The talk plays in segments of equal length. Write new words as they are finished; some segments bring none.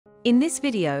In this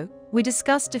video, we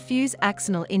discuss diffuse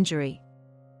axonal injury.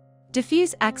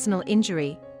 Diffuse axonal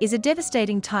injury is a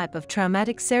devastating type of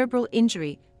traumatic cerebral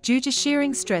injury due to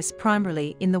shearing stress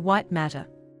primarily in the white matter.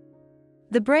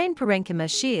 The brain parenchyma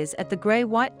shears at the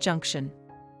gray-white junction.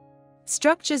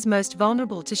 Structures most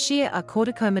vulnerable to shear are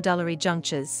corticomedullary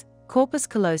junctures, corpus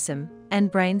callosum,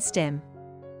 and brain stem.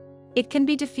 It can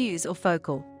be diffuse or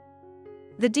focal.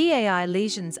 The DAI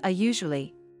lesions are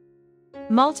usually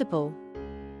multiple,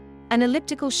 an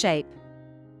elliptical shape.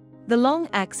 The long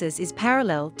axis is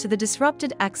parallel to the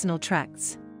disrupted axonal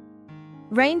tracts.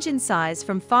 Range in size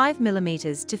from 5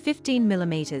 mm to 15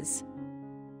 mm.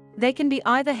 They can be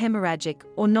either hemorrhagic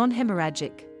or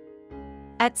non-hemorrhagic.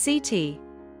 At CT,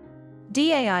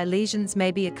 DAI lesions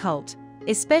may be occult,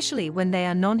 especially when they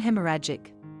are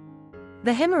non-hemorrhagic.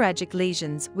 The hemorrhagic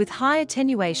lesions with high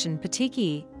attenuation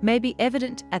petechiae may be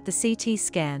evident at the CT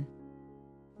scan.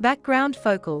 Background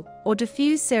focal or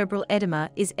diffuse cerebral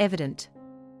edema is evident.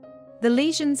 The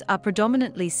lesions are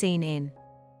predominantly seen in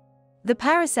the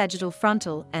parasagittal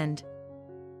frontal and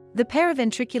the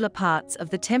paraventricular parts of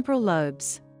the temporal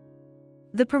lobes.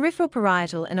 The peripheral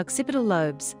parietal and occipital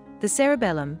lobes, the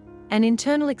cerebellum, and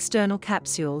internal-external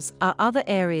capsules are other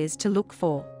areas to look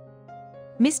for.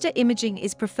 MR imaging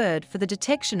is preferred for the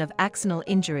detection of axonal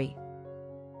injury.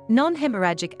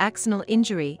 Non-hemorrhagic axonal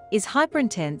injury is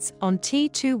hyperintense on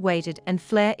T2 weighted and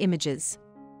FLAIR images.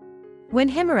 When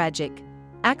hemorrhagic,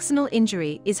 axonal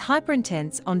injury is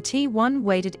hyperintense on T1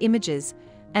 weighted images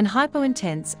and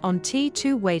hypointense on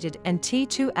T2 weighted and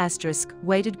T2*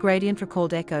 weighted gradient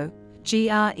recalled echo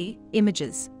 (GRE)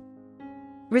 images.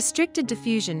 Restricted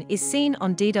diffusion is seen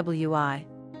on DWI.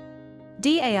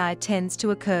 DAI tends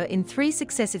to occur in 3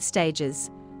 successive stages,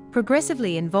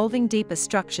 progressively involving deeper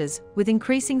structures with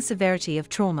increasing severity of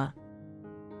trauma.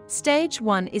 Stage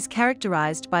 1 is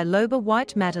characterized by lobar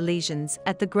white matter lesions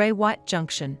at the gray-white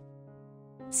junction.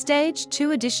 Stage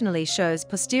 2 additionally shows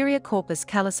posterior corpus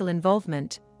callosal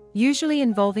involvement, usually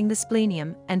involving the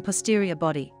splenium and posterior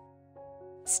body.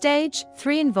 Stage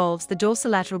 3 involves the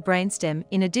dorsolateral brainstem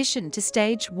in addition to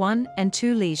stage 1 and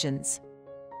 2 lesions.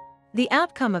 The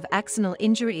outcome of axonal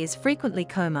injury is frequently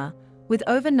coma, with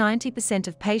over 90%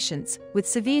 of patients with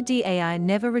severe DAI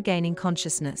never regaining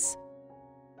consciousness.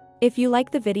 If you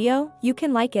like the video, you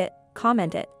can like it,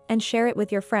 comment it, and share it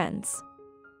with your friends.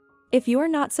 If you are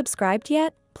not subscribed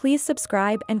yet, please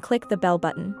subscribe and click the bell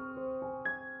button.